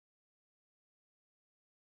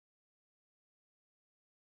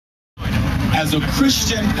As a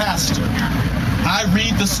Christian pastor, I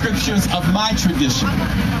read the scriptures of my tradition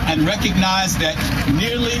and recognize that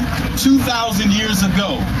nearly 2,000 years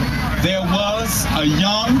ago, there was a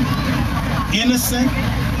young, innocent,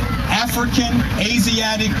 African,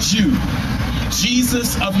 Asiatic Jew,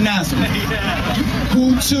 Jesus of Nazareth,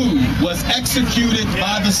 who too was executed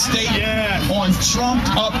by the state on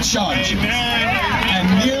trumped-up charges. And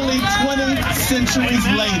nearly 20 centuries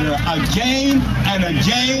later, again and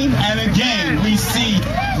again and again, we see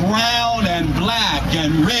brown and black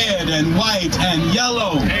and red and white and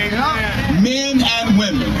yellow men and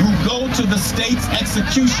women who go to the state's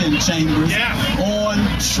execution chambers on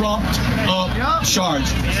trumped-up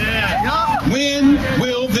charges. When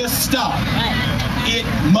will this stop? It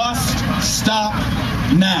must stop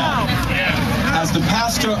now. As the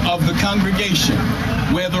pastor of the congregation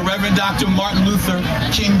where the Reverend Dr. Martin Luther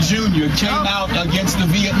King Jr. came out against the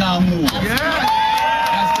Vietnam War,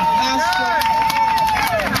 as the pastor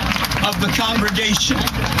of the congregation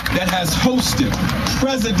that has hosted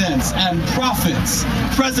presidents and prophets,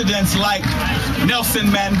 presidents like Nelson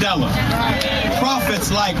Mandela,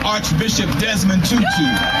 prophets like Archbishop Desmond Tutu,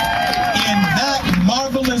 in that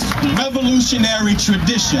marvelous revolutionary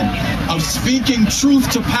tradition of speaking truth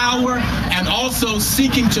to power and also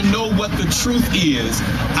seeking to know what the truth is,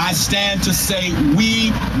 I stand to say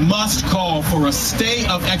we must call for a stay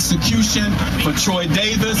of execution for Troy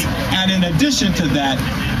Davis, and in addition to that,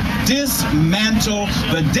 dismantle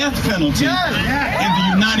the death penalty in the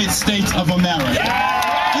United States of America.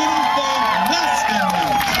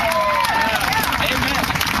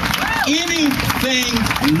 Anything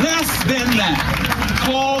less than that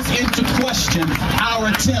calls into question our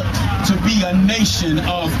attempt to be a nation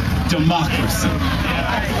of democracy.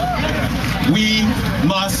 We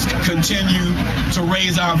must continue to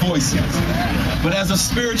raise our voices. But as a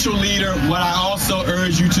spiritual leader, what I also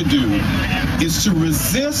urge you to do is to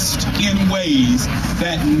resist in ways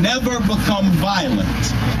that never become violent.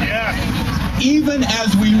 Even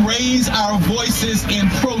as we raise our voices in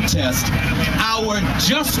protest, our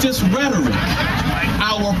justice rhetoric,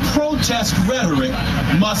 our protest rhetoric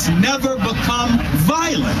must never become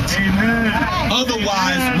violent.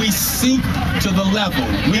 Otherwise, we sink to the level,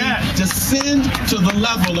 we descend to the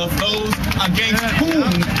level of those against whom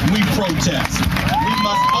we protest. We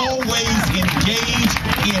must always engage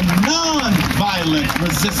in non-violent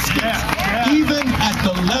resistance, even at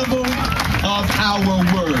the level of our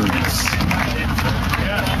words.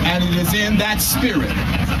 And it is in that spirit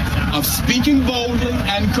of speaking boldly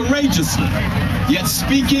and courageously, yet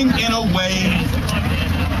speaking in a way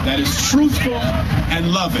that is truthful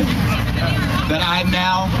and loving, that I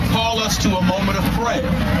now call us to a moment of prayer.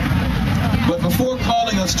 But before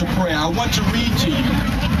calling us to prayer, I want to read to you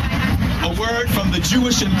a word from the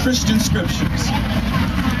Jewish and Christian scriptures.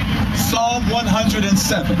 Psalm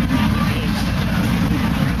 107.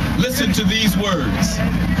 Listen to these words.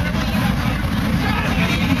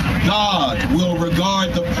 God will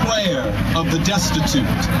regard the prayer of the destitute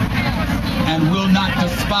and will not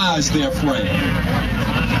despise their prayer.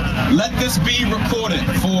 Let this be recorded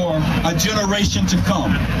for a generation to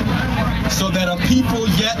come, so that a people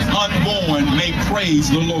yet unborn may praise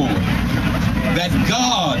the Lord. That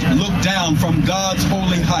God looked down from God's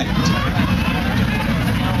holy height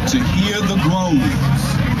to hear the groans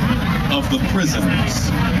of the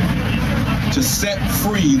prisoners, to set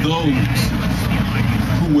free those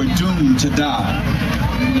who were doomed to die,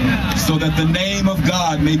 so that the name of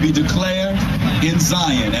God may be declared in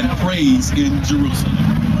Zion and praised in Jerusalem.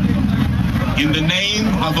 In the name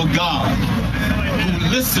of a God who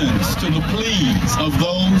listens to the pleas of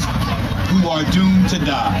those who are doomed to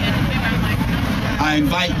die, I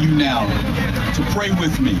invite you now to pray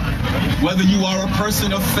with me, whether you are a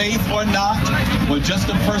person of faith or not, or just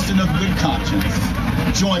a person of good conscience.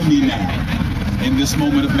 Join me now in this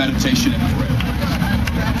moment of meditation and prayer.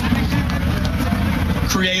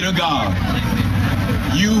 Creator God,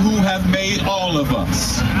 you who have made all of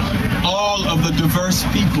us, all of the diverse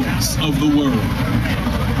peoples of the world,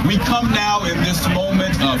 we come now in this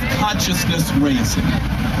moment of consciousness raising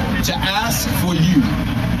to ask for you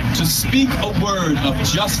to speak a word of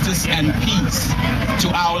justice and peace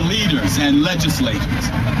to our leaders and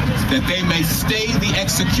legislators, that they may stay the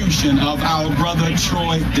execution of our brother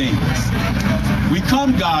Troy Davis. We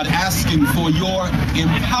come, God, asking for your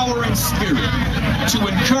empowering spirit to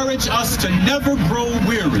encourage us to never grow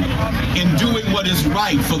weary in doing what is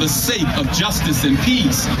right for the sake of justice and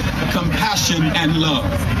peace, compassion and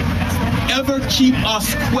love. Ever keep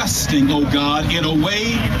us questing, oh God, in a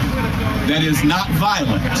way that is not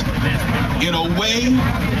violent, in a way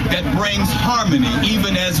that brings harmony,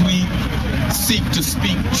 even as we seek to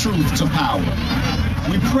speak truth to power.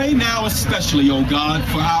 We pray now especially, oh God,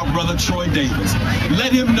 for our brother Troy Davis.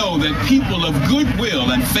 Let him know that people of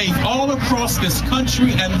goodwill and faith all across this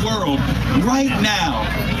country and world right now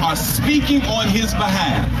are speaking on his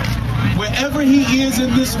behalf. Wherever he is in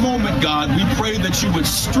this moment, God, we pray that you would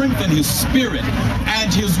strengthen his spirit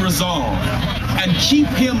and his resolve and keep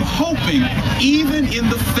him hoping, even in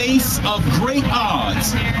the face of great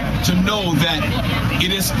odds, to know that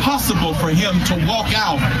it is possible for him to walk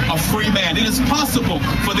out a free man. It is possible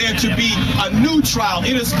for there to be a new trial.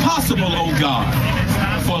 It is possible, oh God,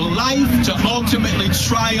 for life to ultimately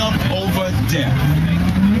triumph over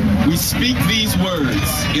death. We speak these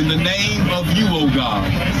words in the name of you, oh God,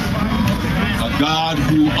 a God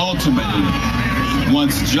who ultimately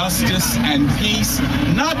wants justice and peace,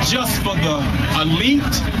 not just for the elite,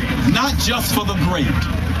 not just for the great,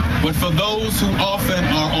 but for those who often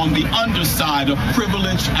are on the underside of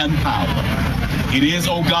privilege and power. It is,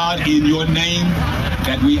 oh God, in your name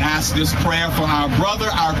that we ask this prayer for our brother,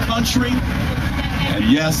 our country, and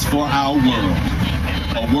yes, for our world,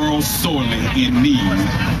 a world sorely in need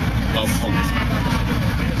of hope.